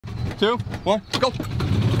2, 1, go.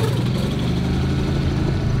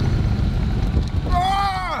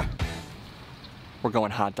 We're going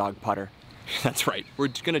hot dog putter. That's right. We're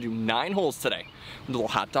gonna do 9 holes today. A little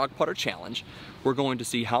hot dog putter challenge. We're going to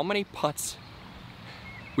see how many putts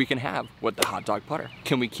we can have with the hot dog putter.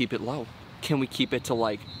 Can we keep it low? Can we keep it to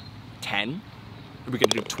like 10? Are we gonna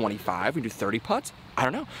do 25? We do 30 putts? I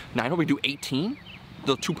don't know. 9 holes, we do 18?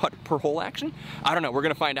 The 2 putt per hole action? I don't know, we're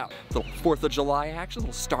gonna find out. Little 4th of July action,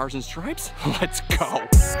 little stars and stripes. Let's go.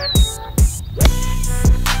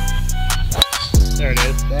 There it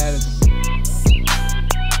is. That is.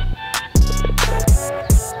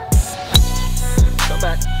 Come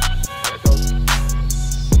back. There it goes.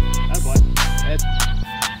 That's what. Head.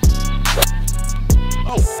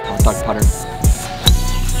 Oh, hot dog putter.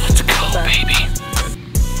 Let's go, baby.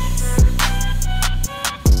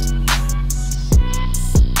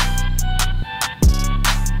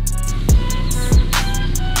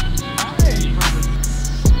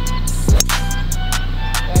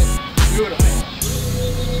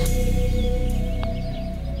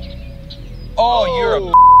 Oh, you're a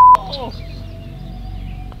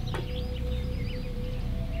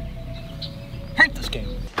hate this game.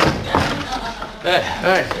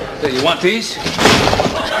 Hey, you want these? I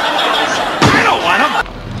don't want them.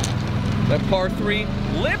 That par 3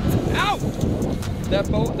 lipped out. That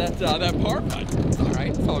par putt. It's all right.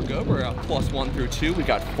 It's all good. We're +1 through 2. We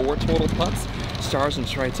got 4 total putts. Stars and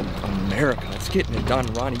stripes in America. It's getting it done,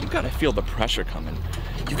 Ronnie. You gotta feel the pressure coming.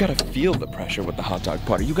 You gotta feel the pressure with the hot dog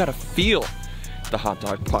putter. You gotta feel the hot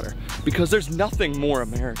dog putter, because there's nothing more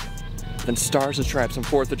American than stars and stripes on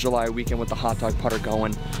 4th of July weekend with the hot dog putter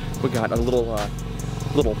going. We got a little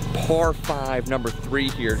par 5 number 3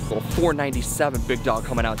 here, little 497 big dog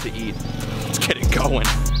coming out to eat. Let's get it going.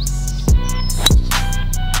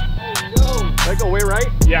 Oh no! Did I go way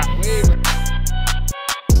right? Yeah. Way right.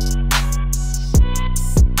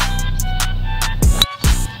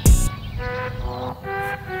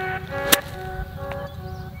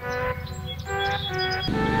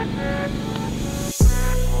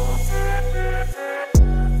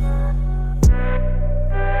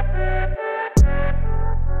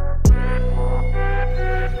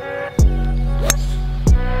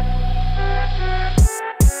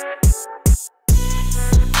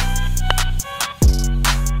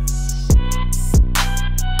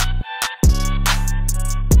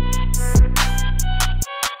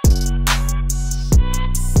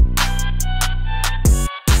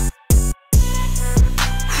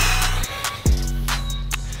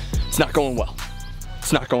 It's not going well.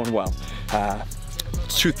 It's not going well.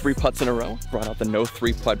 2 3 putts in a row. Brought out the no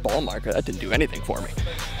 3 putt ball marker. That didn't do anything for me.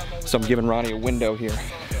 So I'm giving Ronnie a window here.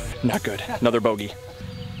 Not good. Another bogey.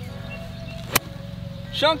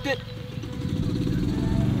 Chunked it.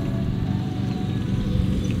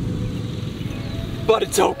 But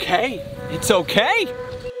it's okay. It's okay.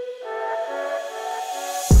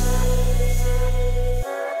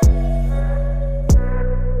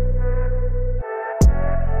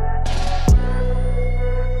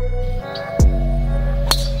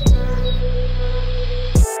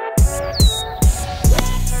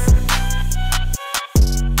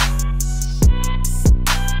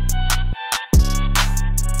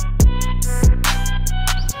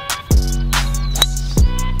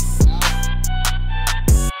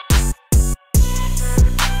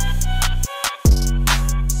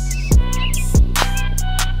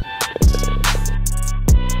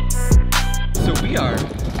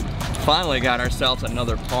 Finally got ourselves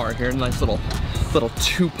another par here. Nice little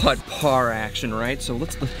 2 putt par action, right? So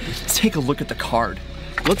let's take a look at the card.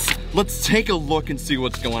 Let's take a look and see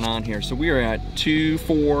what's going on here. So we are at 2,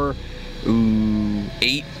 4,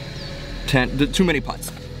 8, 10. Too many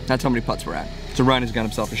putts. That's how many putts we're at. So Ryan's got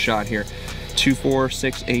himself a shot here. 2, 4,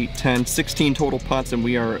 6, 8, 10, 16 total putts, and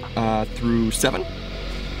we are through 7.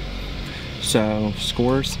 So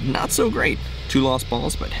scores not so great. 2 lost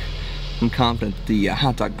balls, but I'm confident the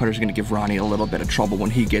hot dog putter is going to give Ronnie a little bit of trouble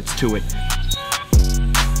when he gets to it.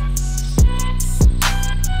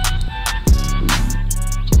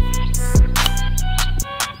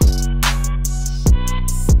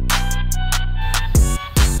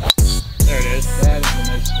 There it is. That is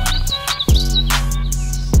a nice one.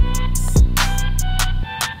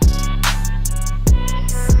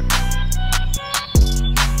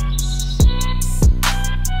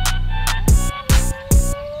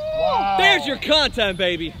 There's your content,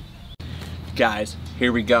 baby. Guys,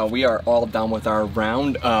 here we go. We are all done with our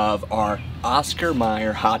round of our Oscar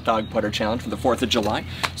Mayer Hot Dog Putter Challenge for the 4th of July.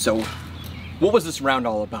 So, what was this round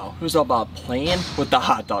all about? It was all about playing with the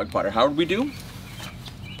hot dog putter. How did we do?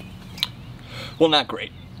 Well, not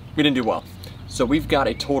great. We didn't do well. So we've got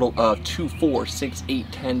a total of 2, 4, 6,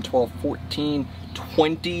 8, 10, 12, 14,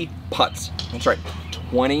 20 putts. That's right,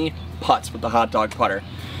 20 putts with the hot dog putter.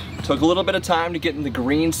 Took a little bit of time to get in the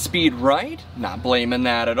green speed right. Not blaming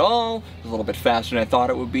that at all. It was a little bit faster than I thought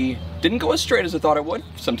it would be. Didn't go as straight as I thought it would.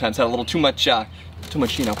 Sometimes had a little too much,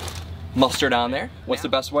 you know, mustard on there. What's the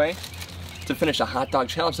best way to finish a hot dog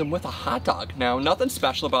challenge than with a hot dog? Now, nothing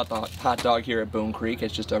special about the hot dog here at Boone Creek.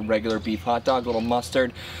 It's just a regular beef hot dog, a little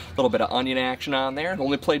mustard, a little bit of onion action on there.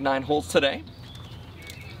 Only played 9 holes today.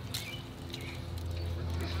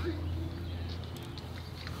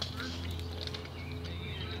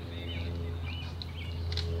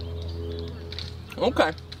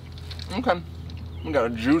 Okay, we got a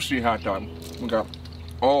juicy hot dog. We got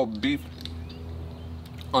all beef.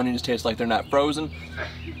 Onions taste like they're not frozen.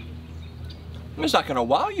 It's not gonna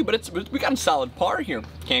wow you, but we got a solid par here.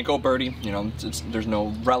 Can't go birdie, you know, there's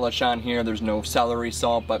no relish on here, there's no celery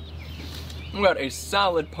salt, but we got a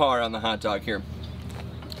solid par on the hot dog here.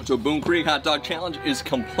 So Boone Creek Hot Dog Challenge is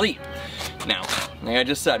complete. Now, like I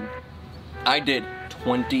just said, I did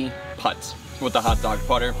 20 putts with the hot dog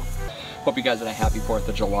putter. Hope you guys had a happy 4th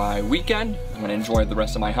of July weekend. I'm gonna enjoy the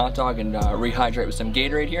rest of my hot dog and rehydrate with some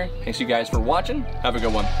Gatorade here. Thanks you guys for watching. Have a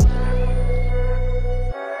good one.